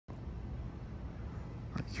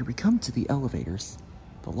Here we come to the elevators,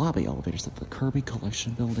 the lobby elevators at the Kirby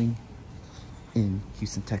Collection Building in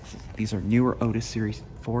Houston, Texas. These are newer Otis Series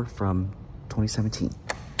 4 from 2017.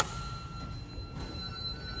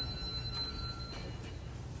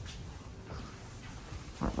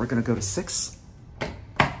 All right, we're gonna go to 6.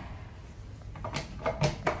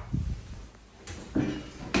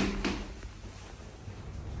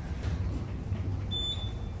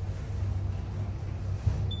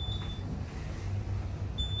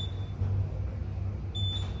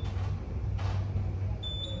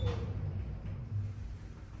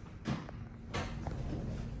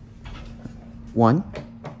 One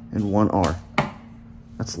and 1R.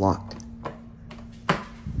 That's locked.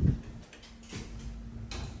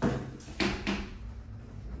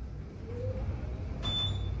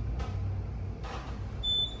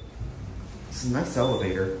 It's a nice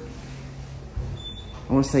elevator.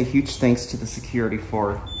 I want to say huge thanks to the security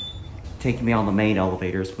for taking me on the main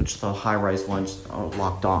elevators, which the high-rise ones are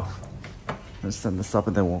locked off. I'm gonna send this up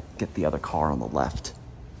and then we'll get the other car on the left.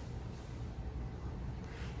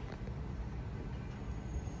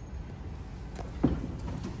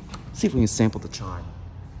 See if we can sample the chime.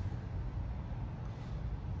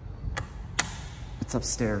 It's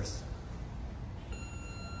upstairs.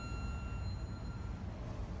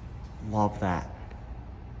 Love that.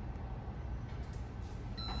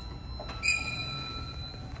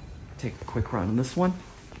 Take a quick run on this one.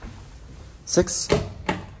 6.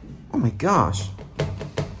 Oh my gosh.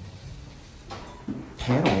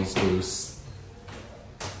 Panel is loose.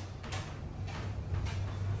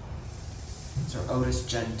 These are Otis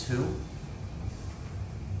Gen2.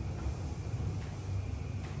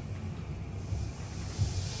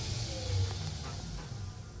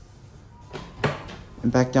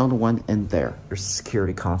 And back down to 1 and there. There's a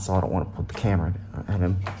security console. I don't want to put the camera at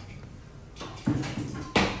him.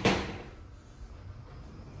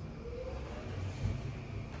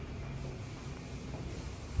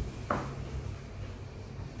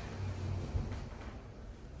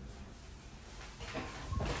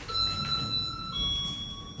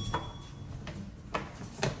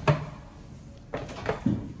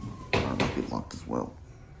 Might be locked as well.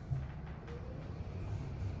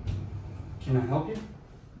 Can I help you?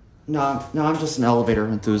 No, I'm just an elevator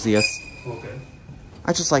enthusiast. Okay.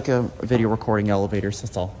 I just like a video recording elevators,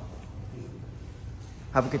 that's all.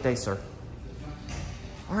 Have a good day, sir.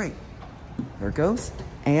 All right, there it goes,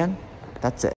 and that's it.